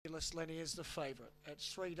Fabulous Lenny is the favourite at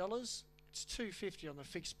 $3. It's $2.50 on the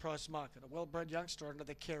fixed price market. A well-bred youngster under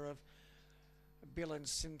the care of Bill and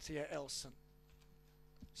Cynthia Elson.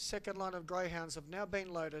 Second line of greyhounds have now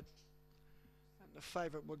been loaded, and the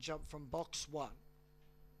favourite will jump from box 1.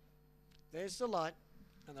 There's the light,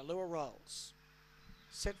 and the lure rolls.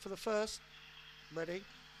 Set for the first. Ready.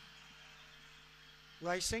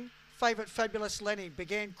 Racing. Favourite Fabulous Lenny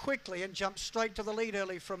began quickly and jumped straight to the lead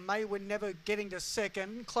early from Maywin Never getting to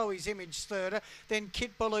second. Chloe's Image third. Then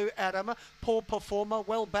Kit Baloo Adam. Poor Performer.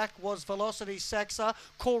 Well back was Velocity Saxa.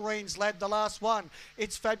 Corrine's Lad the last one.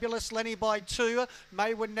 It's Fabulous Lenny by 2.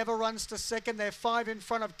 Maywin Never runs to second. They're 5 in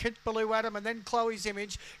front of Kit Baloo Adam and then Chloe's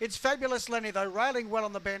Image. It's Fabulous Lenny though railing well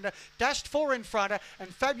on the bend. Dashed 4 in front and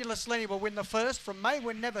Fabulous Lenny will win the first from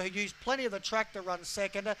Maywin Never, who used plenty of the track to run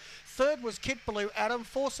second. Third was Kit Baloo Adam.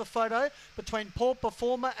 Force a photo between Poor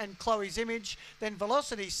Performer and Chloe's Image, then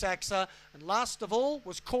Velocity Saxa, and last of all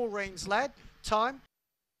was Corrine's Lad. Time